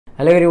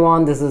Hello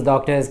everyone, this is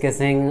doctor S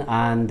Singh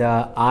and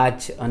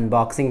आज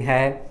unboxing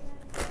है,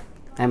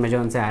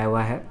 Amazon से आया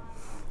हुआ है।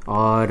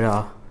 और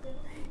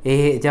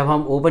ये जब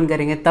हम ओपन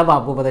करेंगे तब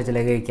आपको पता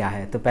चलेगा ये क्या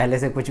है। तो पहले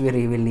से कुछ भी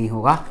रिवील नहीं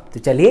होगा, तो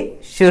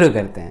चलिए शुरू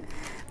करते हैं।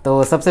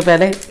 तो सबसे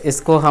पहले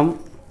इसको हम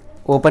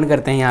ओपन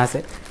करते हैं। यहाँ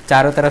से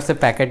चारों तरफ से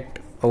पैकेट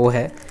वो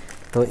है,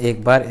 तो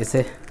एक बार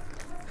इसे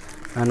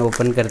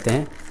अनओपन करते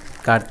हैं,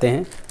 काटते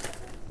हैं।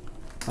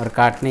 और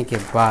काटने के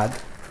बाद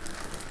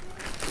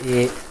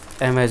ये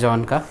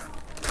अमेज़ॉन का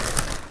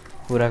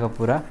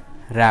पूरा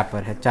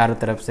रैपर है, चारों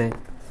तरफ से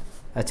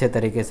अच्छे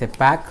तरीके से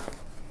पैक।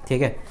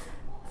 ठीक है,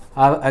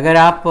 अब अगर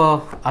आप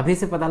अभी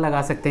से पता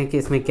लगा सकते हैं कि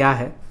इसमें क्या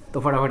है तो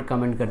फटाफट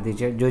कमेंट कर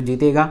दीजिए। जो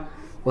जीतेगा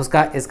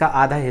उसका इसका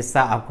आधा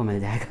हिस्सा आपको मिल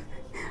जाएगा।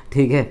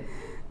 ठीक है,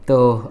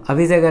 तो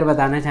अभी से अगर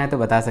बताना चाहें तो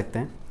बता सकते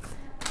हैं,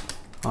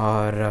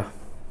 और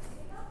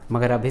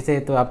मगर अभी से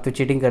तो आप तो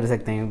चीटिंग कर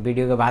सकते हैं,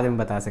 वीडियो के बाद में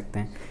बता सकते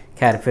हैं।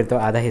 खैर, फिर तो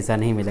आधा हिस्सा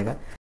नहीं मिलेगा।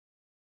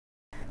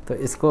 तो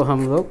इसको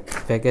हम लोग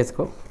पैकेज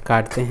को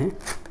काटते हैं।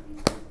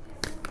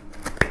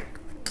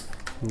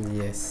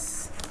 यस,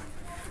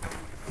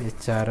 ये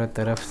चारों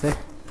तरफ से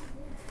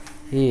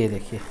ये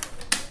देखिए,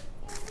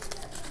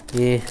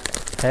 ये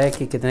है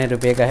कि कितने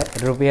रुपए का है,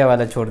 रुपया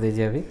वाला छोड़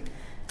दीजिए अभी।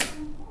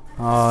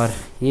 और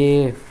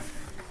ये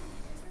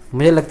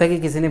मुझे लगता है कि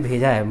किसी ने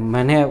भेजा है,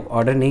 मैंने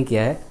ऑर्डर नहीं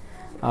किया है।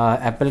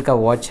 एप्पल का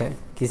वॉच है,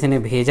 किसी ने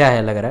भेजा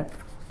है लग रहा है।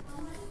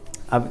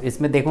 अब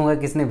इसमें देखूंगा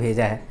किसने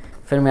भेजा है,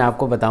 फिर मैं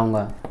आपको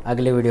बताऊंगा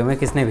अगले वीडियो में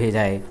किसने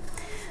भेजा है।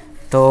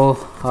 तो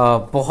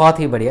बहुत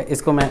ही बढ़िया।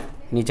 इसको मैं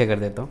नीचे कर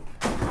देता हूँ।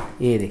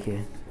 ये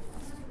देखिए,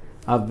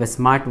 अब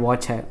स्मार्ट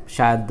वॉच है,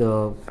 शायद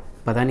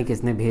पता नहीं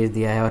किसने भेज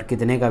दिया है और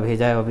कितने का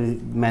भेजा है, अभी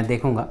मैं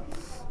देखूंगा।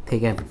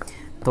 ठीक है,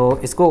 तो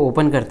इसको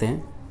ओपन करते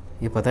हैं।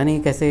 ये पता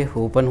नहीं कैसे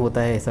ओपन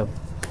होता है ये सब।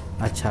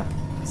 अच्छा,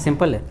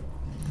 सिंपल है।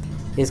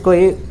 इसको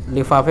ये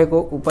लिफाफे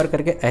को ऊपर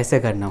करके ऐसे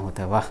करना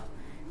होता है। वाह,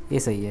 ये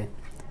सही है।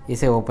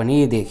 इसे ओपन,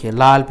 ये देखिए,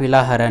 लाल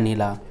पीला हरा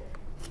नीला,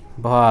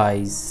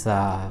 भाई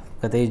साहब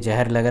कतई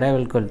जहर लग रहा है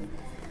बिल्कुल।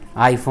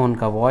 आईफोन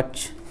का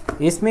वॉच।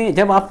 इसमें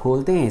जब आप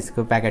खोलते हैं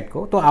इसको पैकेट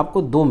को तो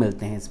आपको दो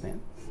मिलते हैं इसमें।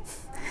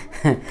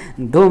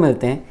 दो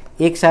मिलते हैं।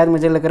 एक शायद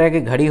मुझे लग रहा है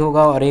कि घड़ी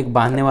होगा और एक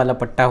बांधने वाला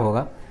पट्टा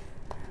होगा,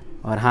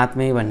 और हाथ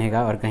में ही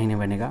बनेगा और कहीं नहीं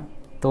बनेगा।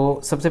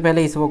 तो सबसे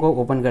पहले इसको को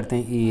ओपन करते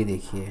हैं। ये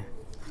देखिए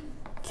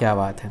क्या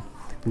बात है,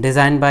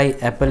 डिज़ाइन बाय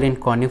एप्पल इन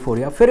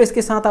कॉर्निफोरिया। फिर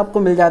इसके साथ आपको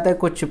मिल जाता है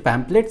कुछ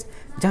पैम्पलेट्स,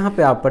 जहाँ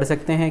पे आप पढ़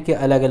सकते हैं कि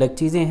अलग अलग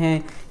चीज़ें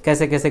हैं,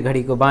 कैसे कैसे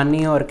घड़ी को बांधनी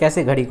है और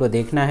कैसे घड़ी को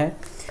देखना है।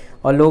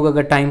 और लोग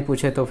अगर टाइम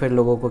पूछे तो फिर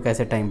लोगों को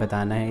कैसे टाइम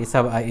बताना है, ये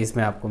सब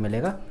इसमें आपको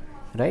मिलेगा,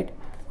 राइट।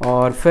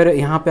 और फिर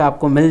यहाँ पे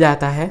आपको मिल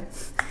जाता है,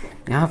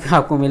 यहाँ पे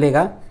आपको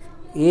मिलेगा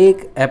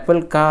एक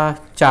एप्पल का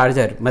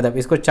चार्जर, मतलब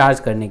इसको चार्ज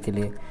करने के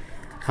लिए।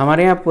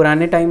 हमारे यहाँ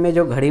पुराने टाइम में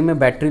जो घड़ी में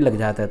बैटरी लग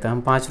जाता था,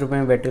 हम 5 रुपये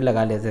में बैटरी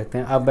लगा ले सकते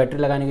हैं। अब बैटरी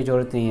लगाने की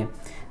ज़रूरत नहीं है,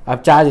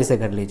 आप चार्ज इसे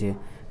कर लीजिए।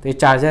 तो ये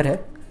चार्जर है,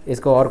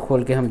 इसको और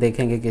खोल के हम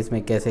देखेंगे कि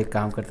इसमें कैसे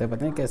काम करता है।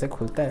 पता नहीं कैसे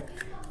खुलता है,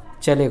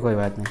 चलिए कोई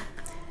बात नहीं।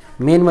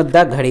 मेन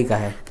मुद्दा घड़ी का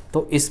है।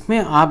 तो इसमें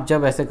आप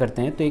जब ऐसे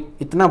करते हैं तो एक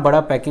इतना बड़ा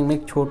पैकिंग में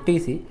एक छोटी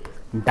सी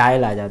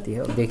डायल आ जाती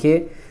है। और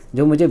देखिए,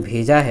 जो मुझे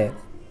भेजा है,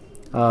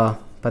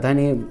 पता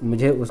नहीं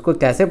मुझे उसको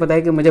कैसे पता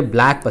है कि मुझे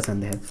ब्लैक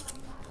पसंद है।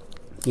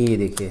 ये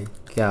देखिए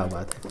क्या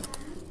बात है,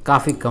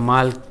 काफ़ी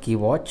कमाल की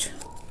वॉच।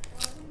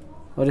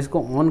 और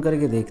इसको ऑन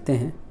करके देखते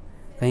हैं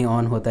कहीं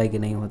ऑन होता है कि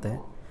नहीं होता है।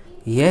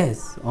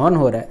 यस, ऑन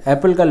हो रहा है।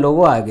 एप्पल का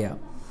लोगो आ गया,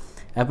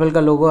 एप्पल का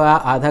लोगो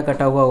आधा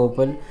कटा हुआ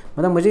ओपल।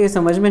 मतलब मुझे ये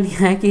समझ में नहीं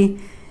आया कि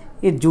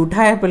ये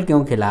जूठा एप्पल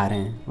क्यों खिला रहे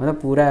हैं, मतलब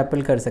पूरा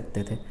एप्पल कर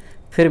सकते थे।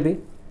 फिर भी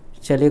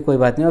चलिए कोई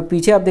बात नहीं। और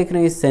पीछे आप देख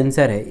रहे हैं ये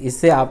सेंसर है,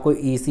 इससे आपको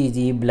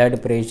ईसीजी, ब्लड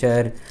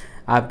प्रेशर,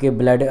 आपके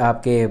ब्लड,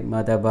 आपके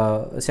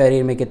मतलब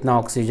शरीर में कितना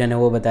ऑक्सीजन है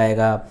वो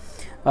बताएगा।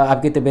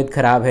 आपकी तबीयत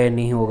ख़राब है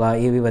नहीं होगा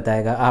ये भी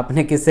बताएगा,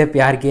 आपने किससे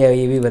प्यार किया है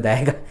ये भी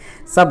बताएगा,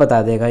 सब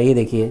बता देगा। ये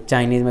देखिए,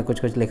 चाइनीज़ में कुछ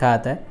कुछ लिखा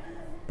आता है,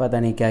 पता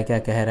नहीं क्या क्या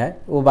कह रहा है,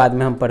 वो बाद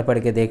में हम पढ़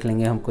के देख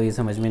लेंगे, हमको ये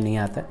समझ में नहीं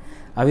आता।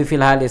 अभी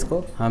फ़िलहाल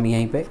इसको हम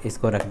यहीं पे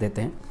इसको रख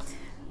देते हैं।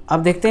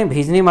 अब देखते हैं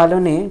भेजने वालों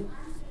ने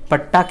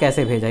पट्टा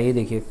कैसे भेजा। ये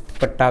देखिए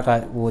पट्टा का,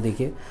 वो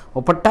देखिए,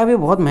 और पट्टा भी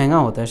बहुत महंगा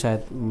होता है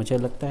शायद, मुझे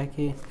लगता है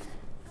कि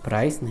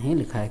प्राइस नहीं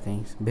लिखा है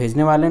कहीं।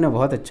 भेजने वाले ने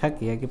बहुत अच्छा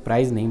किया कि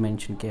प्राइस नहीं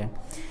मेंशन किया है।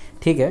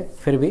 ठीक है,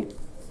 फिर भी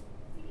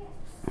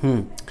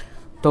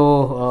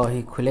तो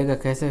ये खुलेगा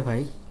कैसे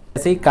भाई?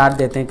 ऐसे ही काट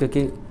देते हैं,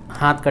 क्योंकि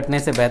हाथ कटने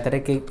से बेहतर है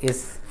कि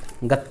इस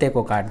गत्ते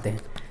को काट दें,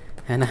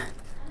 है ना।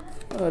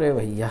 अरे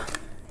भैया,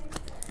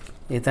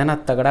 इतना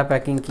तगड़ा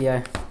पैकिंग किया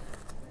है।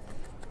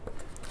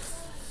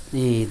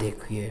 ये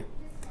देखिए,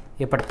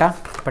 ये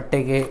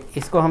पट्टे के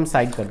इसको हम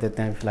साइड कर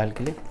देते हैं फ़िलहाल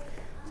के लिए।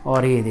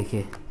 और ये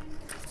देखिए,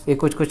 ये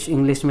कुछ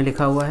इंग्लिश में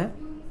लिखा हुआ है,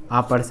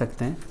 आप पढ़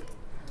सकते हैं,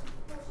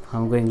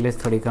 हमको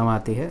इंग्लिश थोड़ी कम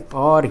आती है।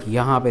 और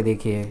यहाँ पे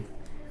देखिए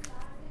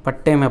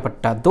पट्टे में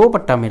पट्टा, 2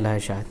 पट्टा मिला है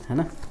शायद, है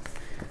ना।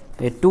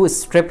 ये 2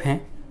 स्ट्रिप हैं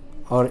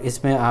और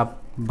इसमें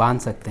आप बांध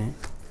सकते हैं।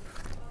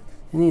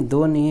 नहीं,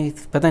 2 नहीं,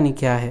 पता नहीं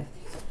क्या है।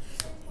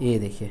 ये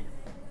देखिए,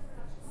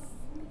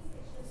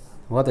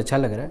 बहुत अच्छा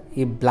लग रहा है।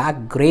 ये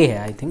ब्लैक ग्रे है,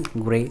 आई थिंक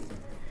ग्रे।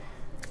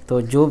 तो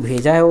जो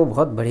भेजा है वो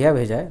बहुत बढ़िया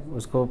भेजा है,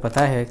 उसको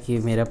पता है कि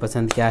मेरा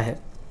पसंद क्या है।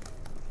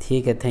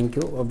 ठीक है, थैंक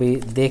यू। अभी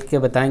देख के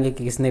बताएंगे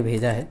कि किसने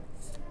भेजा है।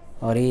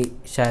 और ये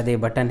शायद ये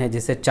बटन है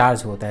जिससे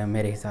चार्ज होता है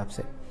मेरे हिसाब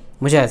से,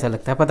 मुझे ऐसा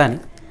लगता है, पता नहीं।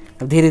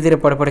 अब धीरे धीरे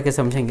पढ़ के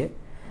समझेंगे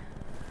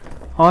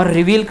और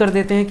रिवील कर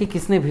देते हैं कि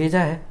किसने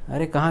भेजा है।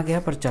 अरे कहाँ गया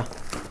पर्चा?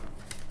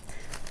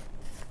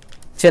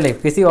 चले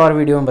किसी और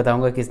वीडियो में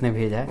बताऊंगा किसने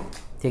भेजा है।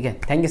 ठीक है,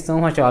 thank you so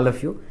much all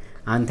of you,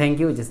 and thank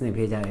you जिसने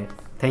भेजा है,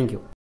 थैंक यू।